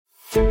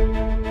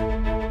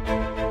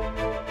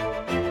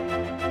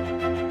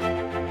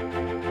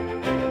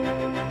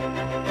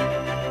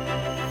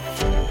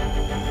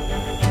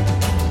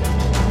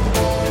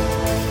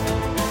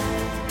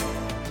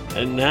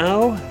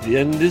now the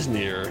end is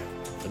near,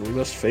 and we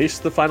must face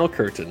the final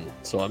curtain.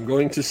 So I'm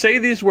going to say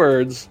these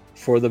words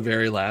for the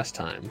very last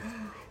time.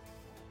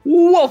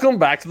 Welcome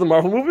back to the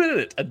Marvel Movie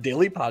Minute, a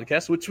daily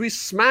podcast which we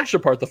smash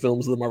apart the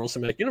films of the Marvel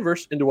Cinematic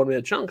Universe into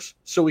 1-minute chunks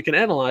so we can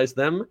analyze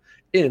them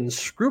in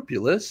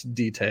scrupulous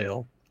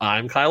detail.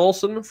 I'm Kyle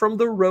Olson from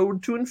the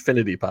Road to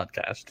Infinity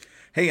podcast.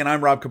 Hey, and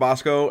I'm Rob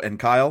Cabasco, and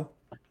Kyle.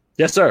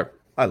 Yes, sir.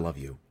 I love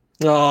you.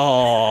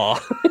 Oh.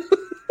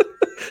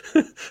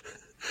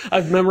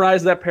 I've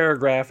memorized that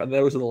paragraph, and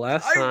that was the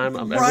last time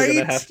I'm ever going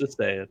to have to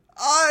say it.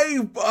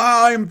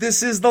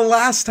 This is the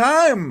last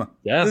time.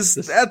 Yeah. This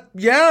is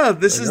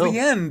the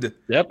end.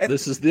 Yep. And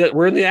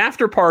we're in the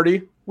after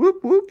party.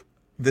 Whoop whoop.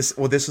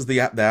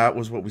 That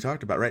was what we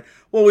talked about, right?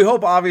 Well, we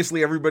hope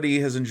obviously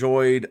everybody has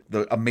enjoyed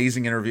the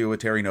amazing interview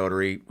with Terry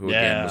Notary, who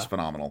again was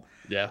phenomenal.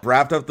 Yeah.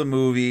 Wrapped up the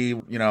movie,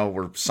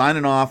 we're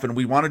signing off, and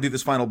we want to do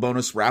this final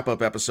bonus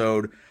wrap-up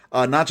episode,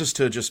 not just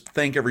to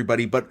thank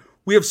everybody, but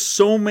we have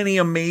so many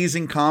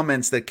amazing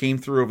comments that came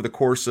through over the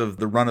course of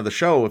the run of the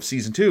show of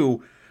season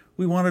 2.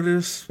 We wanted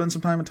to spend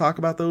some time and talk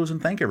about those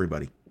and thank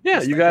everybody.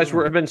 Yeah, you guys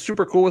have been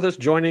super cool with us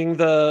joining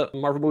the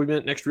Marvel Movie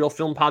Minute Next Reel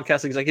Film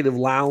Podcast Executive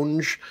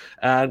Lounge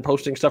and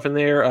posting stuff in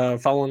there,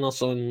 following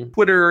us on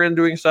Twitter and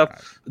doing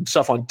stuff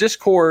on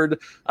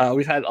Discord.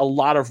 We've had a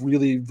lot of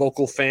really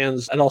vocal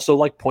fans and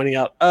also pointing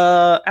out,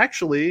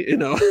 things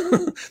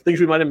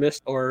we might have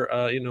missed or,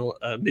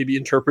 maybe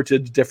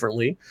interpreted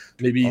differently.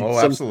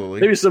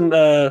 Absolutely. Maybe some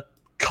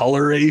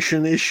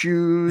coloration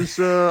issues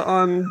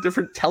on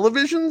different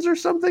televisions or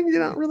something. You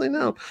don't really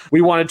know. We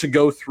wanted to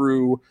go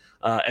through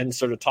and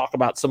sort of talk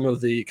about some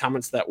of the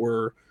comments that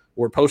were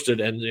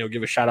posted and,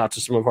 give a shout out to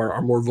some of our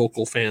more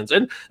vocal fans.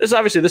 And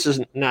this is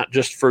not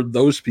just for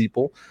those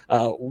people.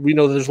 We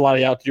know there's a lot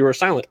of you out there who are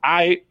silent.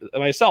 I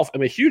myself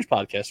am a huge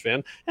podcast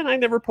fan, and I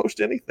never post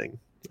anything.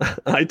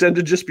 I tend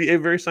to just be a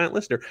very silent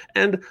listener,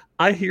 and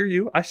I hear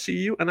you, I see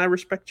you, and I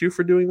respect you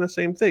for doing the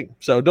same thing.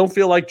 So don't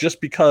feel like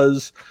just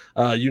because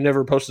you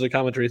never posted a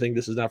comment or anything,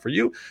 this is not for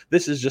you.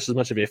 This is just as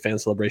much of a fan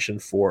celebration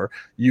for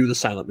you, the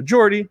silent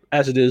majority,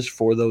 as it is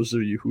for those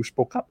of you who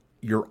spoke up.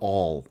 You're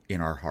all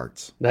in our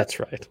hearts. That's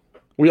right.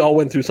 We all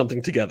went through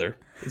something together.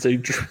 It's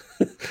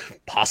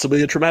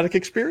possibly a traumatic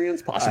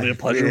experience, possibly a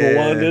pleasurable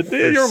one.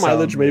 Your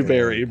mileage may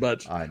vary,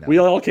 but we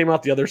all came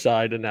out the other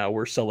side, and now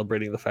we're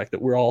celebrating the fact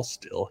that we're all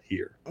still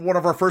here. One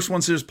of our first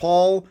ones is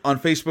Paul on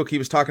Facebook. He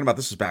was talking about,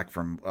 this is back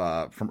from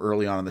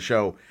early on in the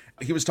show.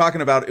 He was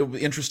talking about, it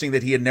was interesting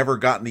that he had never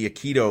gotten the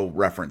Aikido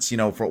reference,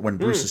 for when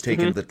Bruce is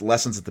taking the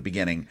lessons at the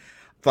beginning.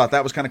 Thought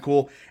that was kind of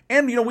cool.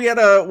 And,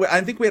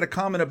 I think we had a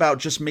comment about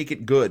just make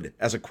it good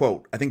as a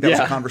quote. I think that was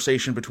a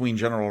conversation between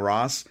General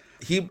Ross.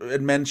 He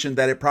had mentioned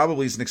that it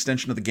probably is an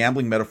extension of the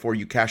gambling metaphor.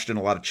 You cashed in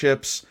a lot of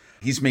chips.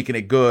 He's making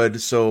it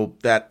good so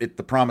that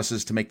the promise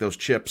is to make those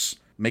chips,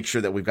 make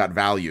sure that we've got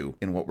value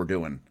in what we're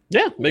doing.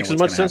 Yeah, makes as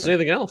much sense as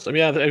anything else. I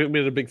mean, I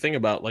made a big thing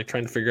about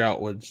trying to figure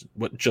out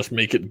what just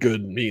make it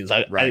good means.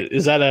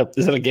 Is that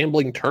a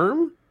gambling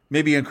term?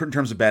 Maybe in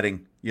terms of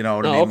betting, you know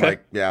what I mean? Okay.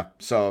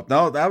 So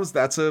no,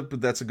 that's a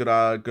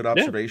good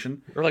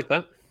observation. Yeah, I like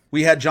that.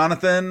 We had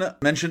Jonathan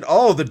mentioned,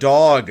 the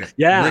dog.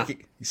 Yeah.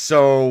 Ricky.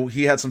 So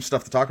he had some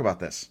stuff to talk about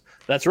this.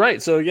 That's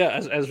right. So yeah,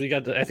 as we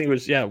got to, I think it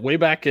was, way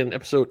back in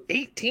episode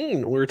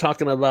 18, we were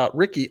talking about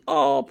Ricky.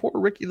 Oh, poor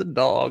Ricky the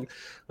dog.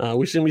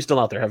 We assume he's still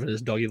out there having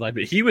his doggy life,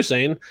 but he was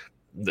saying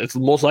it's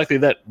most likely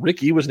that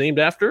Ricky was named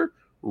after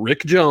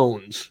Rick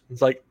Jones.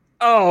 It's like,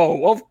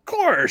 oh, of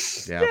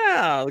course.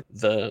 Yeah.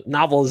 The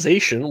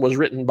novelization was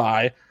written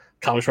by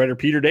comics writer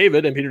Peter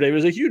David, and Peter David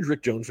is a huge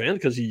Rick Jones fan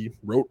because he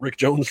wrote Rick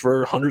Jones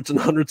for hundreds and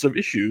hundreds of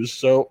issues.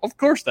 So, of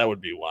course, that would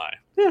be why.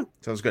 Yeah.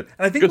 Sounds good.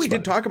 And I think we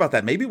did talk about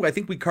that. I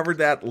think we covered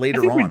that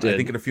later on. I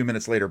think in a few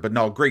minutes later. But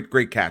no,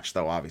 great catch,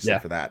 though, obviously,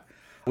 for that.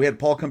 We had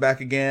Paul come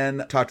back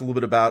again, talked a little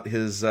bit about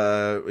his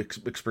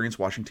experience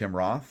watching Tim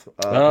Roth.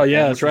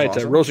 That's right.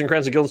 Awesome.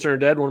 Rosencrantz and Guildenstern are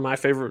Dead, one of my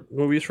favorite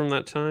movies from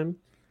that time.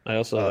 I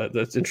also,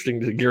 that's interesting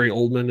to Gary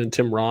Oldman and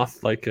Tim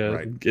Roth,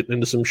 getting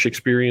into some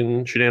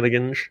Shakespearean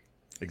shenanigans.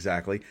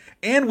 Exactly.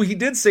 And we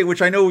did say, which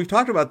I know we've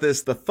talked about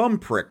this, the thumb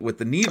prick with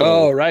the needle.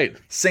 Oh, right.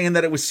 Saying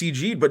that it was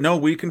CG'd, but no,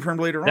 we confirmed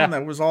later on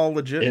that was all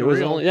legit. It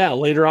was only,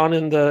 later on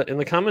in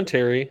the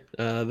commentary,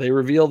 they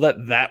revealed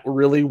that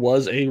really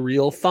was a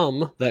real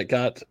thumb that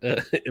got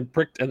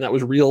pricked, and that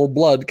was real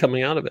blood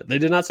coming out of it. They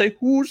did not say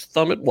whose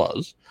thumb it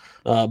was,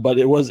 but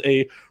it was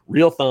a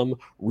real thumb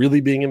really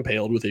being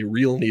impaled with a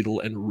real needle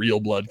and real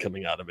blood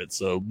coming out of it.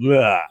 So,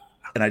 blah.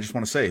 And I just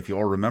want to say, if you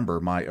all remember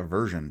my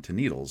aversion to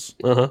needles,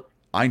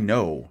 I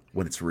know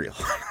when it's real.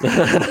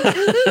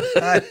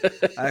 I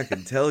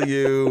can tell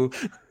you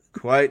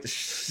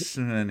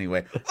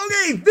anyway.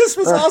 Okay, this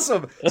was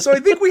awesome. So I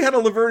think we had a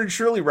Laverne and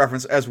Shirley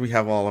reference, as we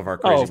have all of our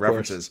crazy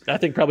references. I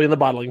think probably in the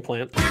bottling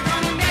plant.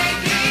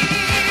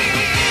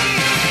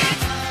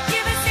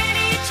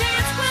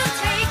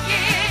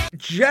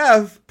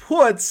 Jeff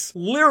puts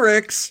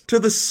lyrics to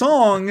the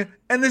song,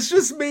 and this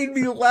just made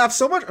me laugh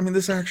so much. I mean,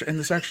 this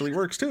actually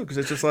works too, because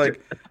it's just like,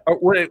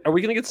 wait, are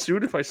we gonna get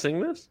sued if I sing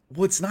this?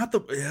 well, it's not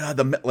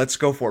let's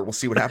go for it. We'll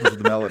see what happens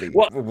with the melody.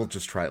 Well, we'll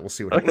just try it. We'll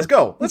see what happens. Let's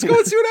go and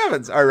see what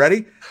happens. All right,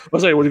 ready?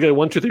 Let's say we'll get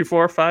 1, 2, 3,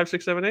 4, 5,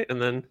 6, 7, 8,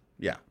 and then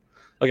yeah.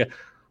 Okay.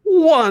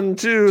 1,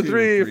 2,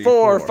 3,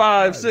 4,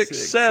 5, 6,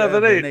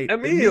 7, 8.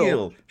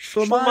 Emil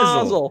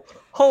Schlemazel.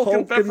 Hulk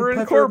and Pfeffer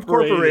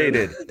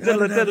Incorporated.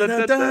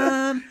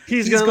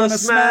 He's gonna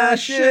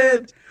smash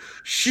it.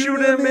 Shoot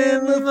him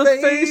in the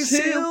face,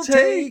 he'll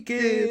take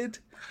it.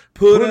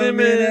 Put him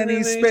in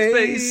any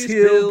space,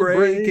 he'll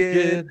break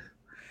it.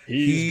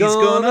 He's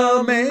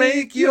gonna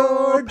make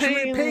your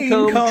pain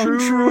come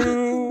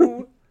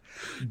true.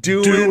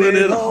 Doing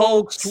it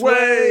Hulk's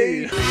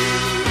way.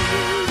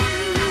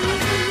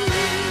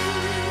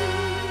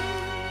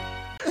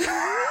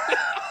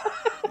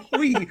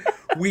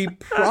 We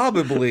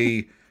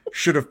probably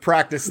should have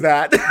practiced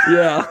that.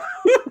 Yeah.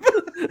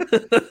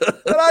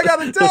 But I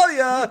gotta tell you,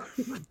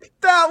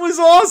 that was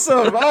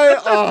awesome.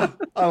 I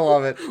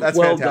love it. That's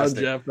well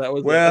fantastic. done, Jeff. That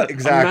was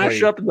exactly a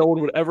mashup no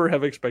one would ever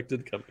have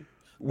expected coming.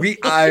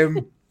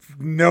 I'm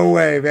no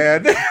way,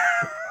 man.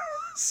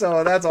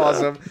 So that's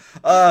awesome.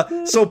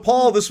 So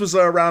Paul, this was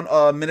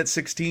around minute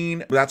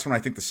 16. That's when I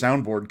think the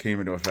soundboard came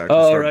into effect.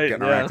 Oh, right.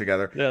 Getting our act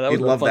together. Yeah, that was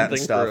he loved fun that and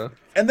stuff.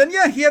 And then,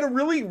 he had a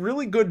really,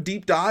 really good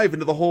deep dive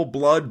into the whole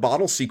blood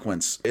bottle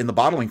sequence in the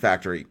bottling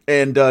factory.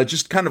 And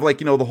just kind of like,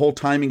 the whole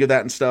timing of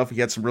that and stuff.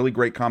 He had some really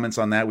great comments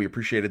on that. We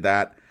appreciated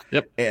that.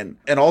 Yep. And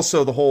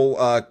also the whole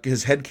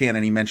his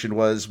headcanon he mentioned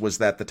was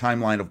that the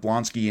timeline of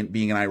Blonsky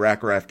being in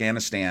Iraq or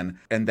Afghanistan,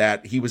 and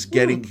that he was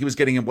getting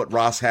him what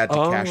Ross had to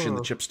cash in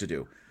the chips to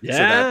do.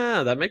 Yeah,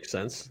 so that makes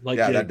sense. Like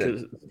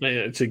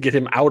to get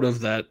him out of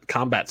that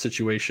combat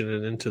situation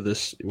and into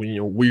this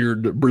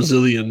weird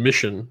Brazilian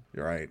mission.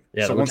 You're right.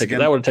 Yeah, so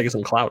that would have taken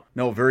some clout.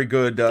 No, very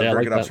good,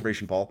 very good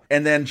observation, Paul.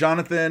 And then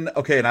Jonathan.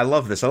 Okay, and I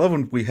love this. I love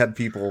when we had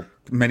people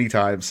many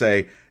times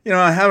say,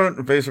 I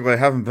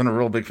haven't been a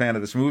real big fan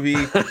of this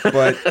movie,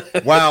 but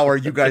wow, are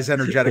you guys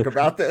energetic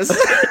about this?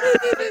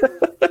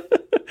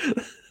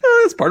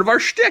 It's part of our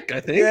shtick, I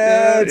think.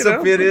 Yeah, it's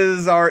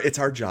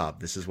our job.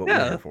 This is what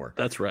we're here for.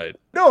 That's right.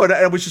 No, and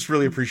I was just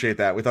really appreciate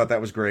that. We thought that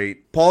was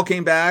great. Paul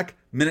came back,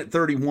 minute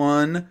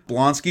 31.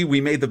 Blonsky,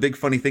 we made the big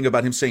funny thing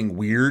about him saying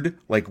weird,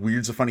 like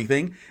weird's a funny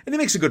thing. And he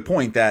makes a good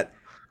point that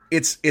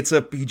it's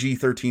a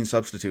PG-13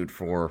 substitute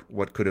for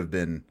what could have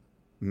been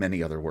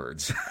many other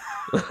words.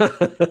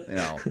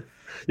 Yeah,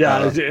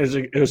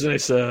 it was a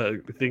nice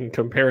thing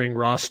comparing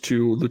Ross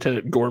to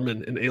Lieutenant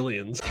Gorman in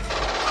Aliens.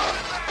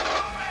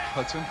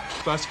 Hudson,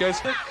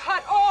 Vasquez. They're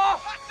cut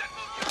off!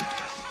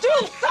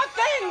 Do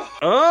something!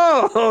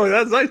 Oh,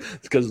 that's nice.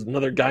 It's because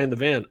another guy in the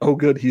van. Oh,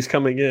 good, he's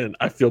coming in.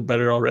 I feel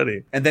better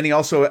already. And then he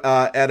also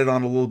added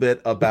on a little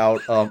bit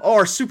about,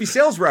 our Soupy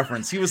Sales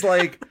reference. He was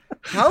like,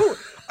 how...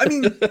 I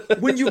mean,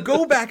 when you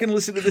go back and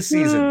listen to the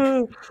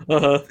season,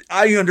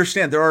 I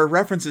understand there are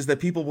references that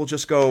people will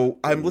just go,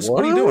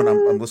 what are you doing?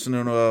 I'm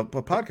listening to a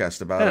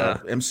podcast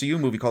about an MCU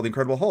movie called The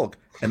Incredible Hulk,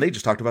 and they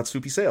just talked about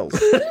Soupy Sales.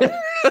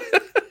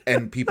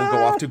 And people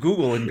go off to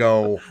Google and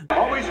go,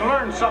 always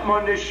learn something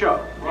on this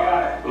show.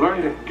 Right.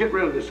 Learn to get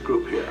rid of this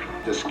group here.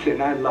 This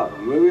kid, I love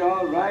him. Are we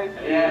all right?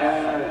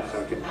 Yeah. That's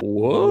okay.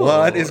 Whoa.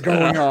 What is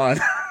going on?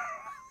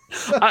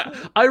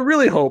 I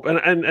really hope,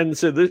 and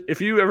so if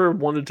you ever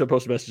wanted to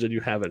post a message and you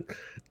haven't,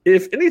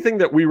 if anything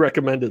that we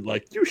recommended,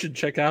 like you should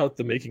check out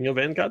the making of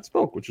And God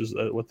Spoke, which is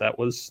what that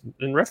was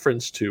in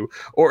reference to,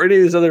 or any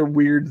of these other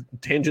weird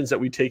tangents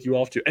that we take you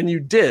off to, and you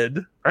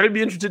did, I'd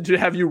be interested to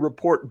have you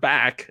report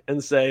back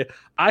and say,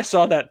 I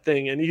saw that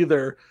thing, and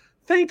either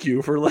thank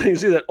you for letting me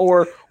see that,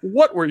 or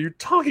what were you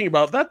talking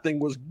about? That thing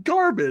was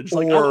garbage.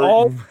 Like, I'm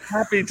all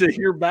happy to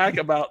hear back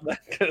about that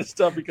kind of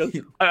stuff, because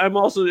I'm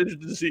also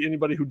interested to see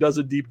anybody who does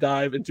a deep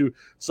dive into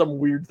some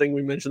weird thing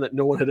we mentioned that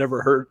no one had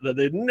ever heard, that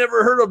they'd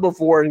never heard of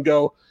before, and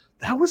go,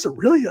 that was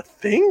really a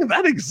thing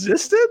that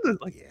existed?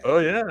 Like, oh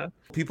yeah.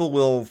 People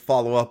will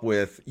follow up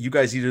with, you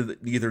guys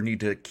either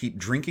need to keep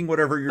drinking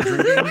whatever you're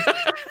drinking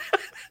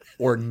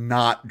or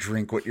not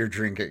drink what you're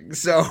drinking.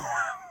 So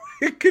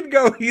it could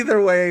go either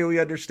way. We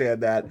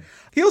understand that.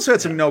 He also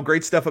had some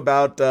great stuff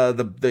about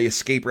the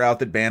escape route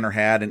that Banner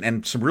had,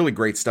 and some really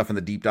great stuff in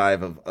the deep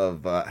dive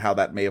of how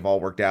that may have all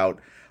worked out.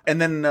 And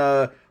then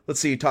let's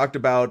see, he talked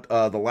about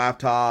the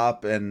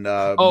laptop and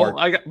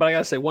I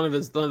gotta say, one of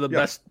the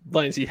best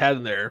lines he had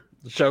in there.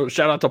 Shout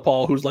out to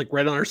Paul, who's like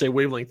right on our same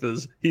wavelength.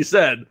 He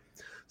said,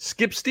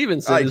 Skip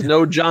Stevenson is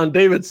no John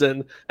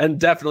Davidson, and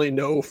definitely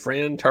no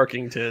Fran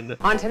Tarkington.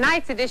 On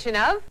tonight's edition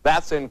of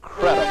That's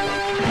Incredible.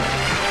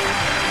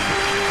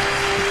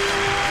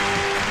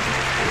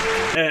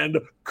 And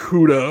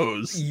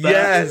kudos.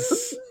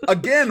 Yes.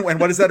 Again, and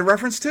what is that a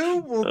reference to?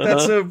 Well,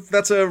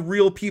 that's a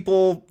Real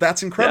People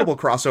That's Incredible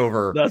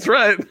crossover. That's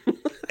right.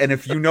 And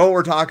if you know what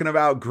we're talking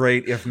about,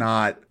 great. If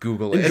not,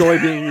 Google it. Enjoy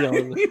being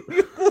young.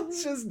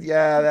 It's just,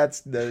 yeah, that's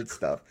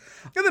stuff.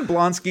 And then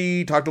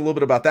Blonsky talked a little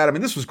bit about that. I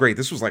mean, this was great.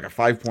 This was like a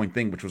 5-point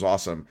thing, which was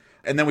awesome.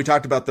 And then we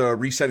talked about the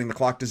resetting the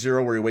clock to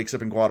 0 where he wakes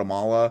up in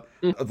Guatemala.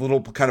 A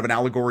little kind of an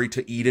allegory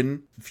to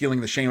Eden,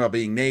 feeling the shame about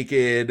being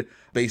naked.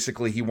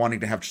 Basically, he wanting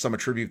to have some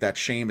attribute that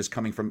shame is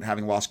coming from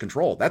having lost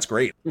control. That's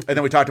great. And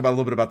then we talked about a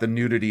little bit about the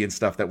nudity and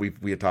stuff that we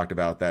had talked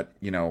about that,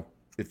 you know,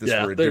 if this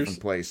were a different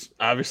place.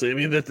 Obviously, I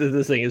mean,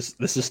 the thing is,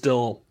 this is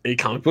still a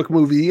comic book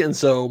movie, and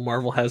so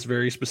Marvel has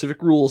very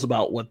specific rules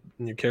about what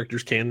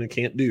characters can and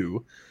can't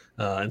do.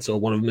 And so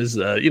one of them is,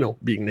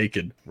 being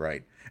naked.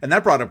 Right. And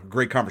that brought up a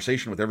great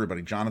conversation with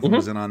everybody. Jonathan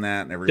was in on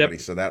that and everybody.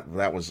 Yep. So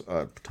that was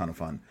a ton of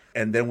fun.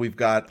 And then we've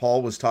got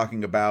Paul was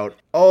talking about,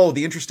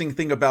 the interesting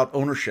thing about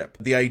ownership.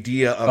 The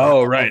idea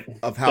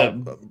of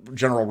how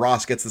General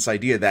Ross gets this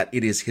idea that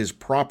it is his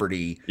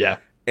property. Yeah.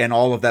 And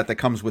all of that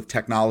comes with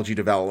technology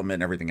development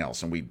and everything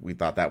else. And we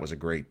thought that was a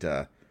great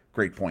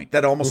point.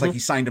 That almost like he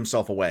signed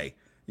himself away.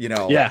 You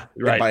know,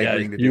 right.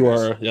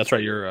 That's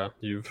right.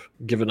 You've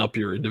given up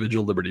your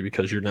individual liberty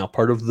because you're now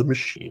part of the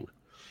machine.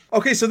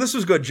 Okay, so this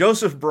was good.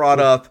 Joseph brought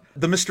up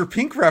the Mr.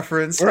 Pink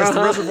reference as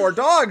the Reservoir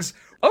Dogs.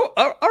 Oh,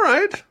 all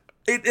right.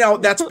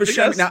 That's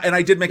Buscemi. Now, and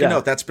I did make a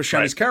note. That's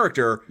Buscemi's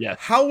character. Yes.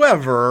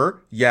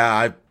 However,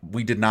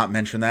 we did not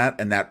mention that,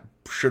 and that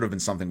should have been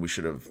something we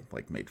should have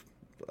made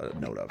a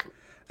note of.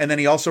 And then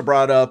he also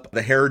brought up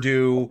the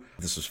hairdo.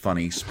 This was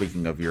funny.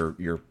 Speaking of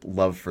your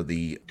love for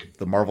the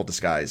Marvel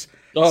disguise,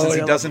 since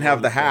he doesn't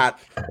have the hat,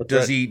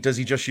 does he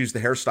just use the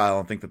hairstyle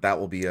and think that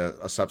will be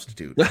a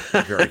substitute?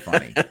 Very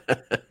funny.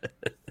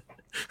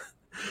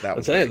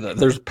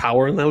 There's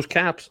power in those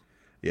caps.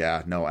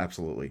 Yeah, no,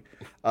 absolutely.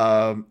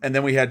 And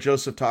then we had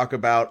Joseph talk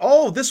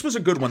about, this was a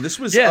good one. This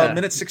was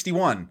minute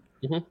 61.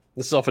 Mm-hmm.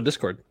 This is off of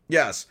Discord.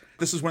 Yes.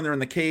 This is when they're in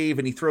the cave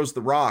and he throws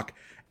the rock.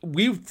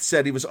 We've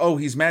said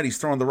he's mad. He's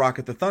throwing the rock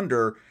at the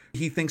thunder.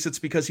 He thinks it's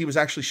because he was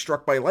actually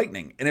struck by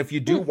lightning. And if you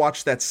do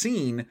watch that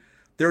scene,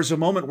 there's a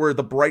moment where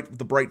the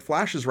bright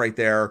flashes right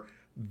there.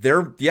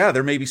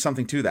 There may be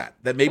something to that.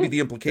 That maybe the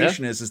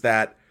implication is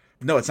that,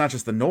 no, it's not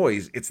just the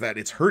noise. It's that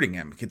it's hurting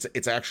him.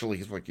 It's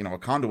actually a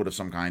conduit of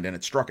some kind, and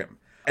it struck him.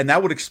 And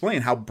that would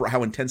explain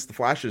how intense the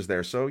flash is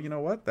there. So you know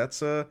what?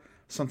 That's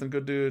something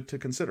good to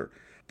consider.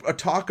 A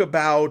talk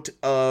about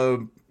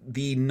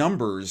the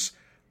numbers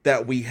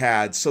that we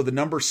had. So the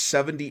number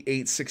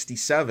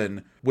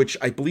 7867, which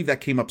I believe that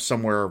came up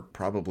somewhere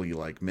probably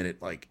minute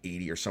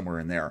 80 or somewhere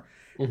in there.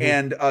 Mm-hmm.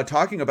 And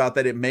talking about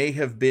that, it may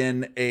have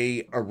been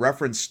a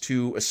reference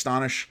to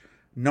Astonish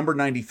number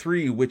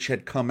 93, which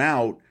had come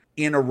out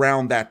in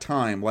around that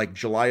time, like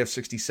July of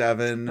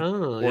 67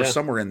 or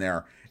somewhere in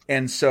there.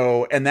 And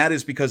that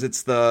is because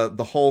it's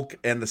the Hulk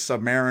and the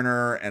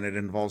Submariner, and it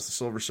involves the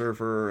Silver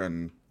Surfer,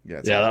 and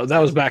that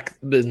was back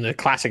in the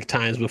classic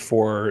times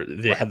before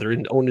they had their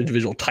own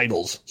individual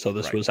titles. So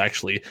this was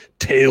actually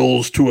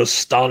Tales to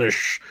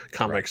Astonish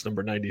Comics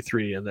number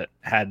 93, and that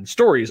had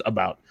stories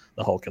about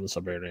the Hulk and the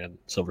Submariner and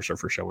Silver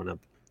Surfer showing up.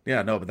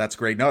 Yeah, no, but that's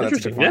great. No,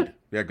 that's a good point.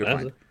 Yeah, good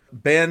point.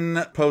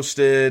 Ben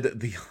posted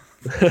the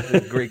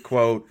great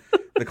quote.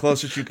 The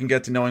closest you can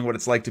get to knowing what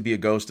it's like to be a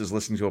ghost is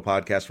listening to a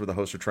podcast where the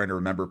hosts are trying to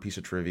remember a piece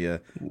of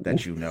trivia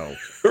that you know.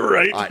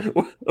 Right.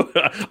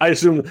 I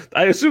assume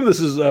this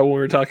is when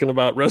we're talking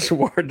about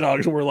Reservoir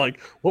Dogs, and we're like,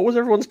 what was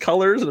everyone's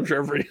colors? And I'm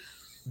sure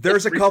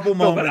there's a couple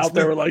moments out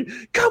there we're like,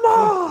 come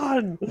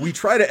on. We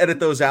try to edit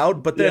those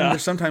out, but then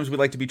sometimes we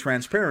like to be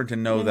transparent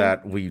and know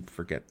that we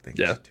forget things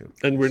too.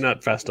 And we're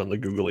not fast on the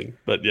Googling.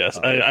 But yes,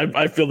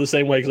 I feel the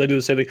same way because I do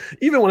the same thing.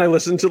 Even when I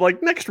listen to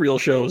Next Reel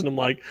shows and I'm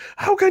like,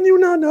 how can you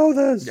not know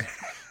this?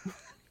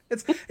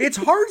 It's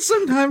hard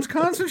sometimes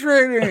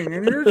concentrating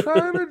and you're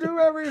trying to do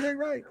everything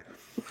right.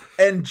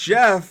 And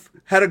Jeff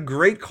had a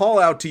great call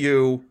out to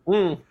you.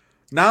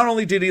 Not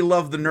only did he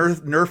love the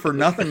Nerf or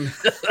nothing.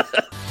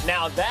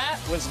 Now that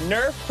was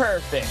Nerf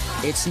perfect.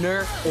 It's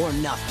Nerf or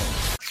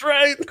nothing. That's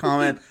right.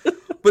 Comment.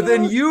 But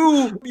then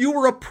you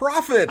were a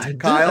prophet,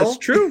 Kyle. That's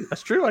true.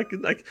 That's true.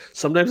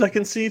 Sometimes I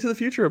can see to the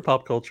future of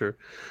pop culture.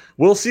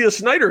 We'll see a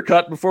Snyder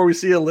cut before we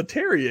see a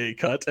Leterrier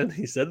cut. And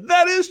he said,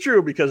 that is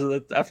true,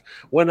 because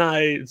when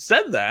I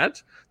said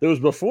that, there was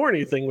before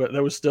anything, but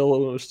it was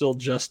still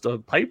just a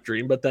pipe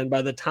dream. But then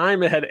by the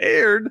time it had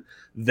aired,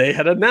 they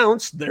had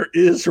announced there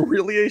is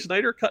really a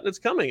Snyder cut and it's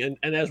coming.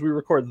 And as we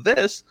record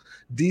this,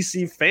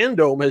 DC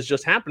Fandom is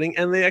just happening,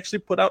 and they actually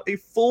put out a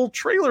full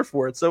trailer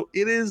for it. So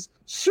it is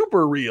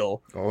super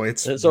real.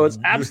 It's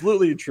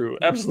absolutely true.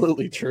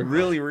 Absolutely true.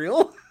 Really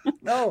real?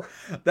 No,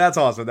 that's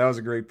awesome. That was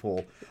a great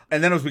pull.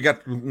 And then as we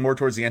got more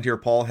towards the end here,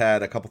 Paul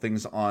had a couple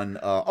things on,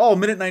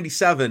 minute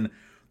 97.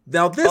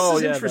 Now, this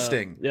is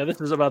interesting. This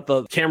is about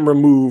the camera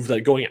move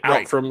that going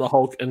out from the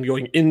Hulk and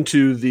going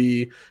into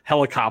the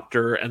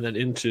helicopter and then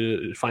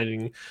into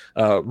finding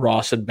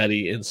Ross and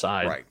Betty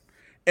inside. Right.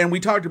 And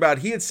we talked about,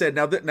 he had said,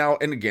 now,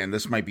 and again,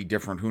 this might be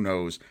different, who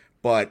knows,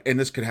 and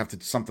this could have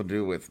something to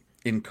do with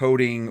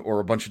encoding or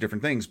a bunch of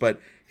different things, but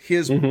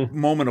his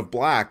moment of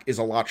black is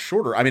a lot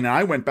shorter. I mean,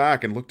 I went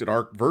back and looked at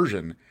our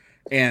version,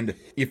 and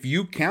if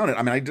you count it,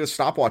 I mean, I did a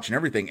stopwatch and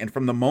everything, and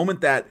from the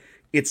moment that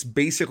it's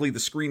basically the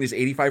screen is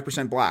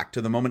 85% black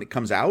to the moment it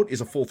comes out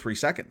is a full 3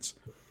 seconds,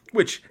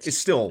 which is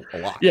still a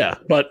lot. Yeah,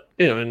 but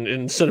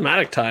in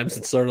cinematic times,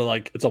 it's sort of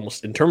like it's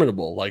almost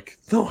interminable. Like,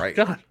 oh my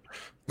God,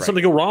 did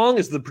something go wrong?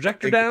 Is the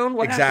projector down?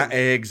 What happened?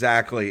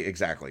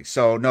 Exactly.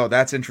 So no,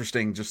 that's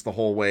interesting. Just the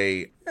whole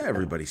way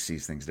everybody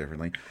sees things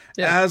differently.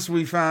 Yeah. As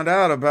we found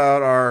out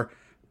about our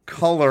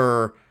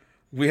color,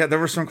 there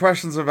were some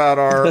questions about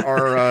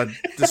our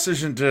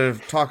decision to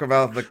talk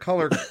about the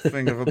color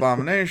thing of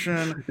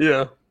Abomination.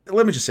 Yeah.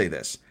 Let me just say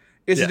this: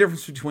 it's the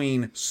difference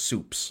between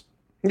soups.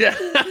 Yeah.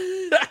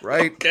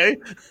 Right. Okay.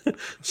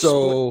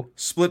 So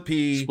split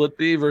pea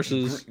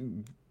versus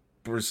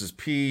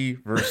pea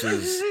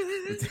versus.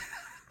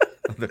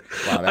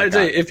 Wow, I'd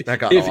say that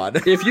got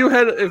odd. If you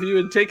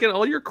had taken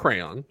all your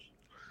crayons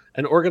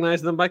and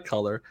organized them by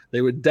color,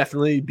 they would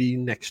definitely be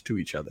next to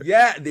each other.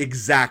 Yeah,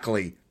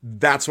 exactly.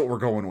 That's what we're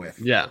going with.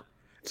 Yeah.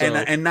 So,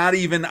 and not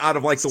even out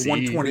of like the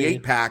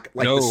 128 pack,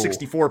 like the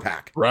 64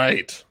 pack.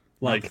 Right.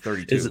 Like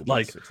 32. Is it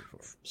like 64.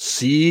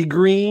 sea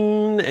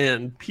green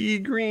and pea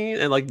green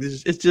and like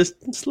it's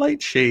just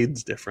slight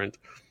shades different.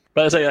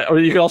 But as or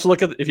you can also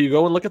look at, if you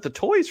go and look at the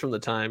toys from the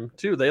time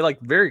too, they like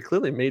very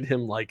clearly made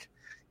him like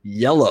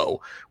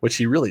yellow, which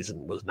he really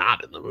was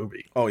not in the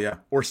movie. Oh yeah,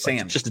 or sand,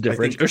 like, just a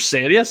different or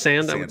sand. Yeah,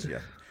 sand. Yeah.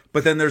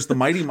 But then there's the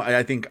Mighty.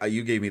 I think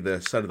you gave me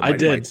the set of the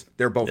Mighty Mites.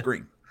 They're both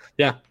green.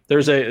 Yeah,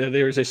 there's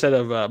a set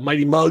of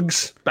Mighty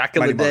Mugs back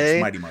in the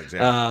day. Mighty Mugs,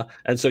 yeah.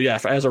 And so yeah,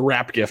 as a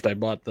wrap gift, I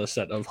bought the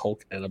set of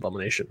Hulk and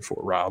Abomination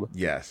for Rob.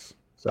 Yes.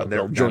 So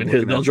they'll join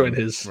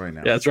his right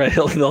now. Yeah, that's right.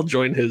 They'll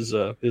join his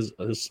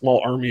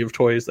small army of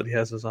toys that he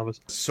has in his office.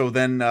 So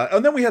then,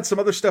 and then we had some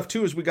other stuff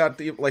too. As we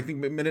got like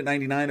minute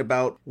 99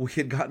 about, we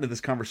had gotten to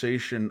this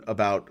conversation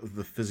about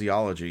the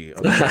physiology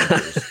of the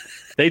characters.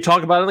 They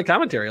talk about it in the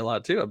commentary a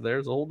lot too.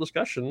 There's a whole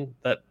discussion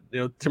that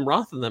Tim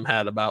Roth and them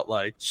had about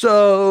like,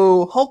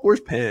 so Hulk wears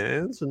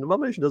pants and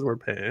Abomination doesn't wear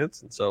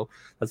pants, and so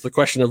that's the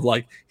question of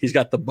like he's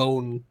got the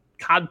bone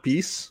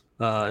codpiece.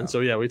 And so,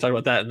 yeah, we talked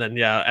about that. And then,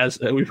 yeah,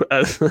 as on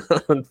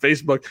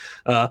Facebook,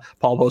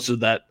 Paul posted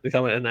that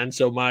comment. And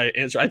so my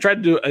answer, I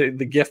tried to do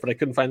the GIF, but I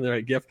couldn't find the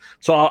right GIF.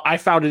 So I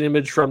found an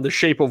image from The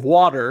Shape of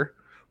Water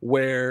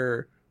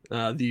where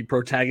the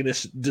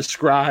protagonist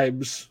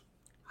describes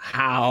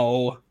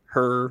how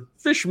her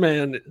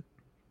fishman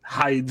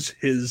hides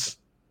his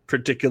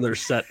particular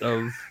set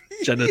of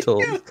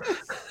genitals,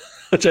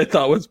 which I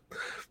thought was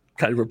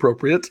kind of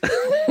appropriate.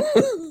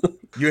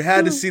 You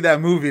had to see that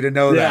movie to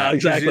know that. Yeah,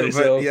 exactly.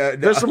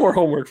 There's some more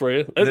homework for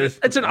you.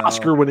 It's an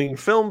Oscar-winning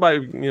film by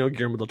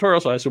Guillermo del Toro,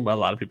 so I assume a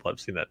lot of people have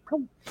seen that.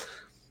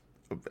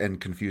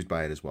 And confused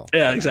by it as well.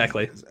 Yeah,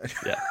 exactly.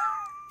 Yeah.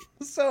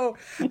 So,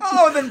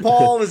 and then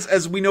Paul,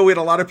 as we know, we had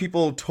a lot of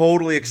people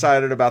totally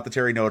excited about the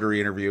Terry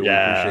Notary interview.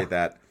 Yeah. We appreciate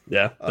that.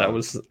 Yeah, that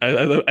was,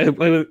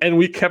 and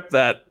we kept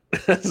that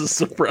as a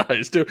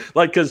surprise too.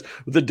 Like, because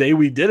the day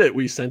we did it,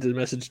 we sent a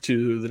message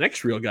to the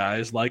Next Reel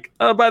guys, like,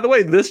 by the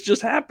way, this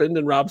just happened,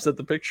 and Rob sent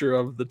the picture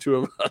of the two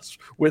of us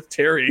with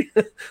Terry,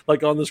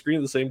 like on the screen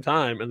at the same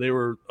time, and they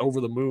were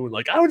over the moon.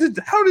 Like, how did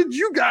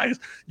you guys,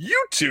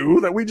 you two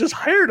that we just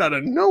hired out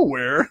of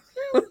nowhere,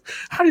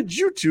 how did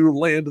you two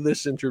land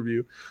this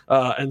interview?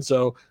 And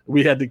so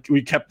we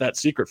kept that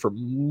secret for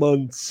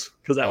months.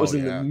 Because that was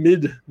in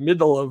the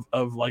middle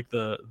of like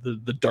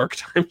the dark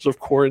times of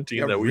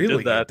quarantine that we really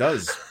did that. It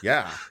does.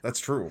 Yeah, that's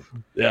true.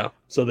 Yeah.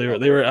 So they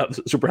were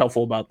super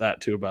helpful about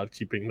that too, about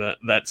keeping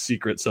that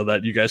secret so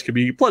that you guys could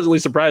be pleasantly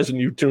surprised when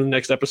you tune in the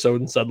next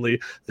episode and suddenly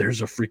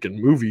there's a freaking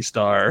movie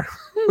star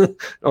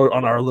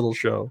on our little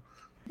show.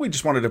 We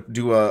just wanted to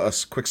do a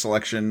quick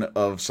selection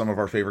of some of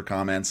our favorite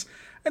comments.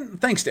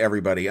 And thanks to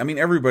everybody. I mean,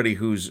 everybody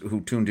who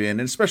tuned in,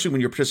 and especially when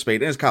you're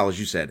participating, as Kyle, as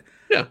you said.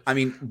 Yeah. I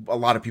mean, a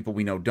lot of people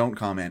we know don't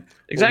comment.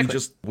 Exactly.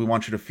 We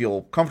want you to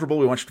feel comfortable.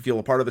 We want you to feel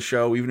a part of the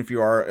show, even if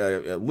you are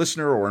a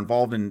listener or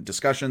involved in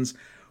discussions.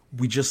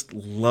 We just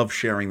love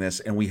sharing this,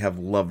 and we have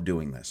loved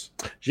doing this.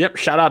 Yep.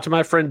 Shout out to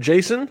my friend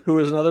Jason, who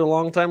is another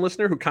longtime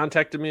listener who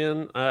contacted me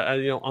on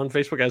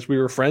Facebook as we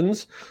were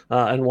friends,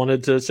 and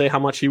wanted to say how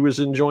much he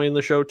was enjoying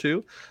the show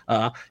too.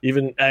 I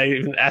even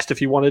asked if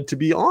he wanted to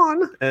be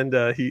on,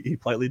 and he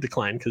politely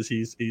declined because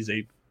he's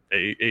a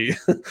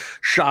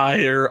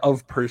shyer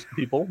of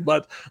people,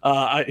 but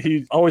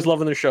he's always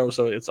loving the show,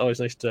 so it's always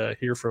nice to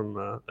hear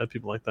from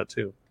people like that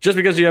too. Just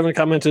because you haven't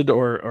commented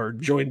or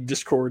joined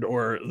Discord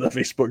or the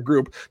Facebook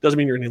group doesn't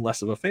mean you're any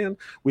less of a fan.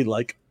 We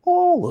like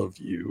all of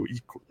you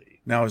equally.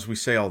 Now, as we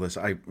say all this,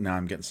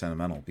 I'm getting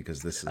sentimental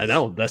because this is. I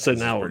know that's it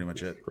now. Pretty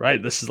much it,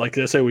 right? This is like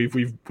I say,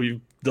 we've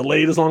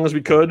delayed as long as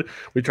we could.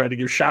 We tried to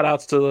give shout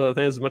outs to the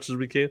fans as much as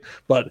we can,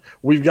 but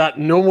we've got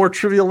no more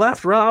trivia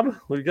left, Rob.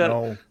 We've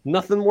got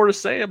nothing more to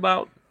say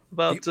about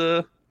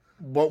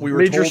what we were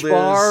Major told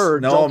Spar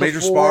is or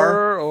Major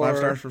Spar, 5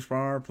 stars for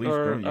Spar, please,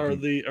 or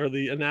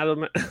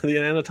the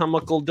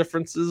anatomical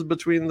differences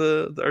between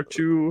our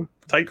two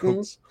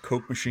titans,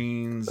 Coke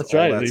machines. That's all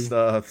right.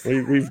 That stuff.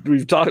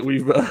 We've talked.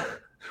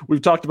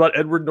 We've talked about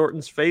Edward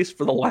Norton's face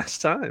for the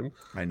last time.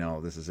 I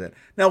know, this is it.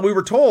 Now, we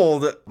were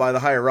told by the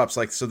higher ups,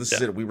 like, so this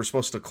is it. We were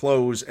supposed to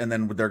close, and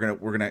then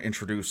we're gonna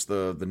introduce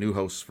the new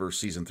hosts for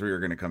season 3 are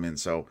gonna come in.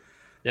 So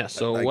yeah.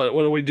 So what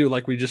do we do?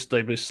 Like we just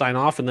sign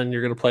off, and then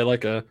you're gonna play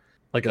like a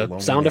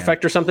sound Man.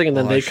 effect or something, and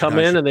then they come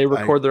in and they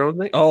record their own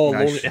thing. Oh,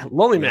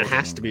 Lonely Man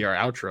has to be our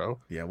outro.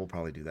 Yeah, we'll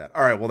probably do that.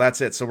 All right, well, that's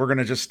it. So we're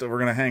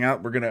gonna hang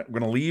out. We're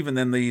gonna leave, and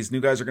then these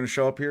new guys are gonna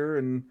show up here.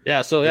 And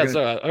So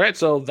all right.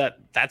 So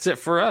that's it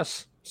for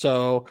us.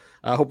 So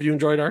I hope you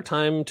enjoyed our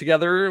time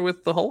together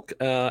with the Hulk.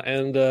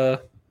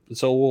 So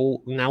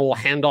we'll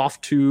hand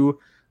off to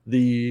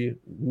the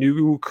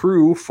new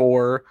crew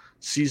for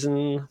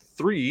season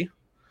 3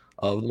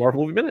 of the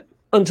Marvel Movie Minute.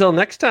 Until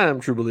next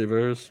time, true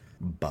believers.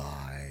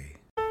 Bye.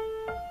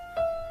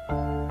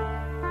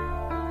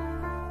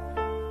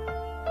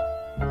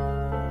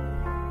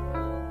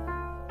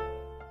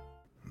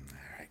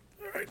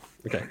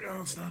 Okay.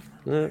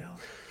 All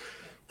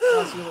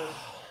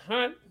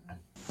right.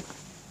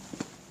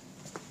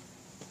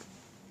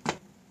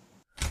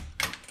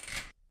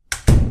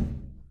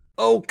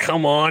 Oh,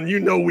 come on. You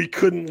know we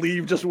couldn't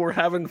leave just when we're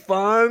having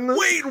fun.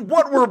 Wait,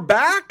 what? We're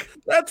back?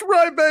 That's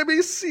right,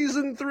 baby.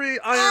 Season 3,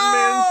 Iron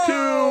Man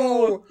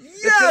 2. Yes!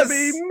 It's going to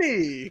be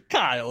me,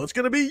 Kyle. It's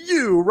going to be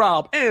you,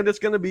 Rob. And it's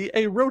going to be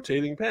a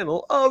rotating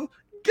panel of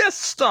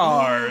guest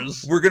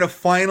stars. We're gonna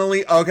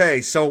finally.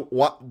 Okay, so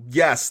what?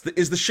 Yes,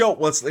 is the show?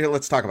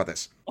 Let's talk about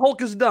this.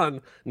 Hulk is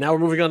done. Now we're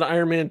moving on to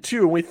Iron Man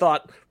 2, and we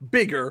thought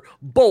bigger,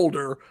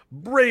 bolder,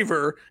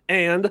 braver,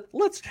 and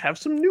let's have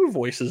some new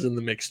voices in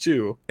the mix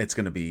too. It's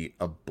gonna be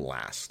a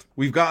blast.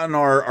 We've gotten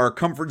our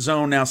comfort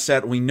zone now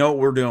set. We know what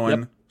we're doing.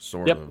 Yep.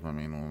 Sort of. I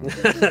mean,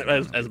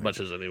 as much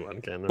as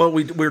anyone can. But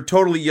we're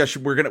totally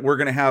we're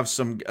gonna have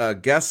some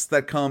guests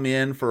that come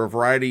in for a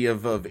variety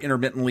of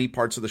intermittently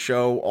parts of the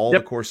show, all the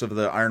course of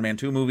the Iron Man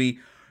 2 movie.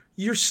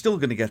 You're still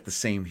gonna get the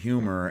same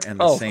humor and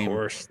the same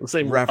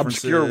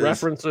references. Obscure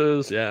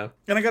references. Yeah.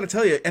 And I got to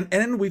tell you,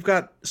 and we've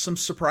got some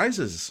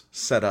surprises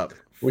set up.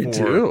 We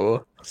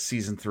do.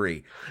 Season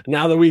 3.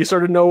 Now that we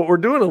sort of know what we're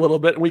doing a little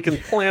bit, and we can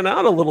plan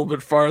out a little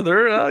bit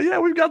farther.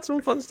 We've got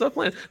some fun stuff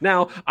planned.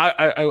 Now,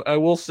 I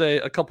will say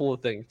a couple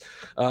of things.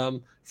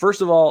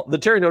 First of all, the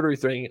Terry Notary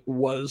thing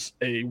was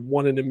a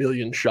 1 in a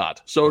million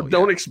shot. So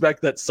don't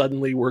expect that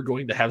suddenly we're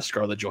going to have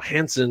Scarlett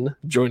Johansson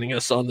joining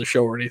us on the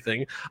show or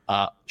anything.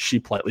 She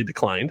politely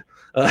declined.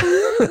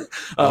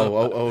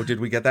 Did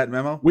we get that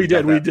memo? We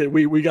did.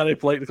 We got a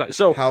polite decline.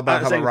 So how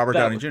about Robert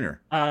Downey Jr.?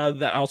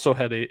 That also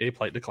had a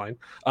polite decline.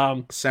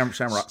 Sam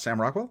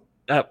Rockwell?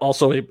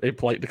 Also a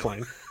polite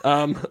decline.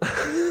 I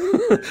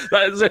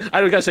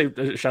gotta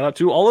say, shout out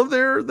to all of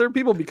their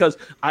people, because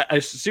I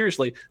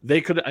seriously,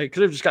 I could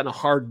have just gotten a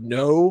hard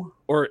no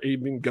or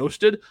even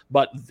ghosted,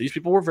 but these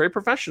people were very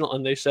professional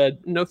and they said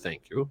no,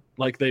 thank you.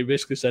 Like they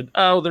basically said,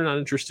 oh, they're not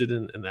interested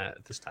in that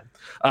at this time.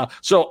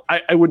 So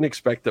I wouldn't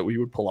expect that we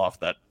would pull off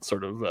that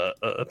sort of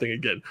thing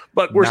again.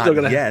 But we're still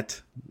gonna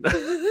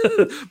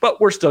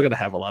but we're still gonna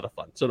have a lot of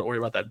fun. So don't worry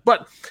about that.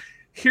 But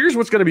here's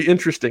what's going to be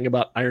interesting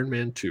about Iron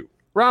Man 2.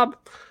 Rob,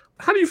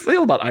 how do you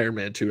feel about Iron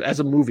Man 2 as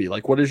a movie?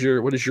 Like, what is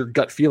your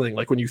gut feeling?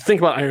 Like when you think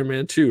about Iron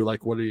Man 2,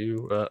 like what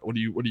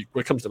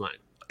comes to mind?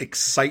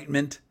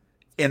 Excitement,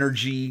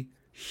 energy,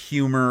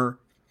 humor,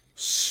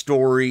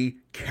 story,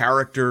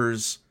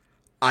 characters.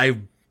 I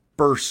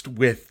burst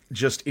with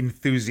just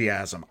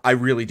enthusiasm. I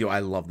really do. I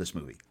love this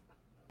movie.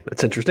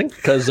 That's interesting,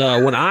 because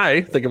when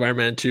I think of Iron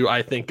Man 2,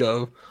 I think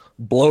of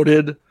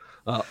bloated,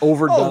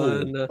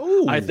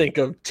 overdone. I think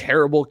of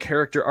terrible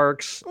character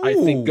arcs. I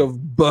think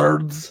of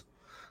birds.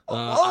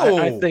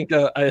 I think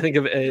of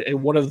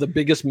one of the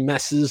biggest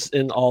messes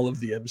in all of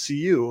the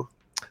MCU.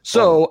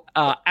 So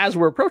as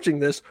we're approaching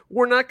this,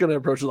 we're not going to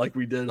approach it like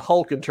we did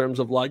Hulk in terms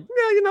of like,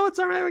 it's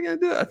all right, we're going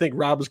to do it. I think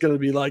Rob is going to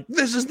be like,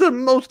 this is the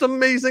most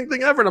amazing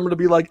thing ever. And I'm going to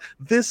be like,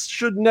 this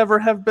should never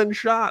have been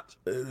shot.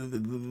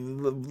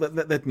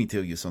 Let me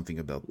tell you something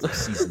about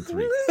season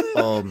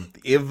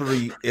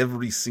 3.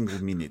 Every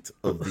single minute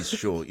of this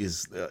show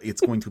is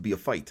it's going to be a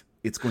fight.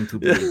 It's going to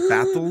be a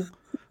battle.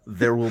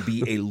 There will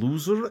be a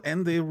loser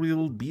and there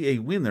will be a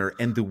winner,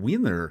 and the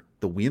winner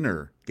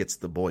gets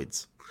the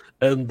boys.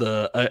 And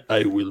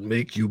I will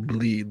make you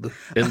bleed,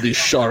 and the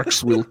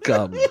sharks will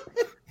come.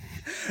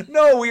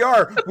 No, we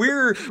are. We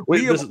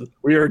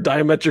are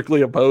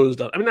diametrically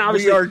opposed. I mean,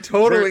 obviously, we are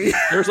totally.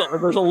 There's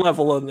a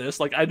level in this.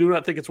 Like, I do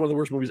not think it's one of the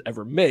worst movies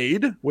ever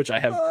made, which I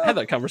have had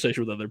that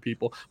conversation with other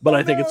people. But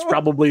I think it's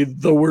probably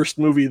the worst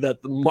movie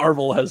that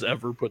Marvel has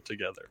ever put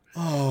together.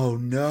 Oh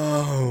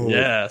no!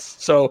 Yes.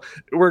 So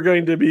we're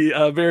going to be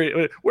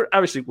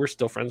we're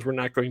still friends. We're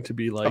not going to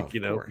be like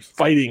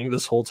fighting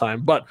this whole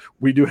time. But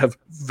we do have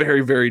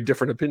very, very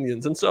different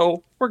opinions, and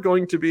so we're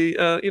going to be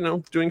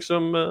doing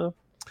some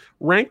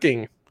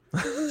ranking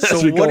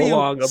as we go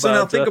along about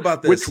now think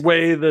about this. Which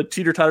way the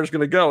teeter-totter is going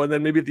to go, and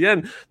then maybe at the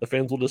end the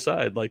fans will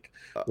decide like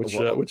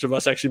which of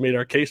us actually made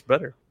our case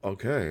better.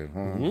 Okay.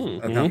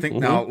 Now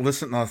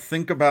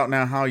think about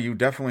how you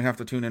definitely have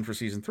to tune in for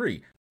season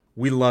 3.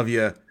 We love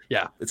you.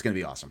 Yeah. It's going to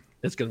be awesome.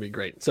 It's going to be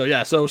great. So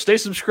yeah, so stay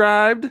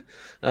subscribed.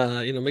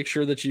 Make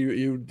sure that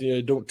you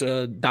don't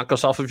knock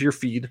us off of your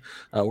feed.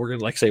 We're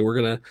gonna, like I say, we're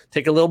gonna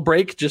take a little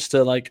break just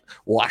to like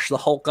wash the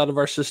Hulk out of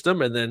our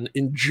system and then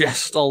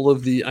ingest all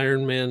of the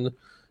Iron Man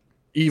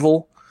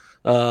evil,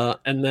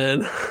 and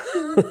then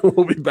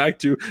we'll be back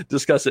to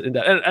discuss it in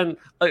depth. And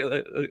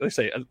like I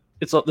say,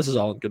 this is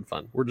all in good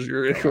fun. We're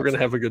gonna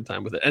have a good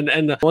time with it.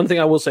 And one thing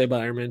I will say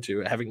about Iron Man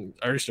 2, having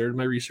already started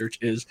my research,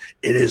 is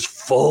it is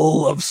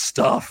full of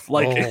stuff.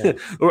 Like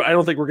I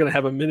don't think we're gonna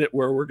have a minute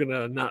where we're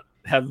gonna not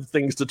have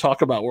things to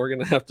talk about. We're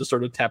gonna have to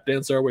sort of tap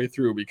dance our way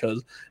through,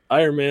 because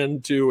Iron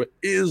Man 2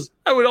 is,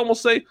 I would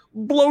almost say,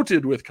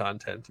 bloated with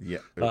content.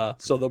 Yeah.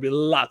 So there'll be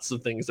lots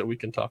of things that we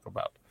can talk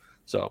about.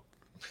 So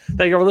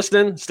thank you for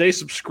listening. Stay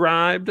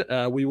subscribed.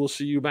 We will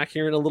see you back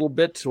here in a little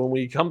bit when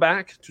we come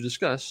back to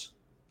discuss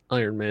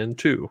Iron Man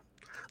 2.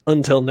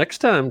 Until next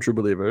time, true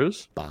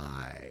believers. Bye.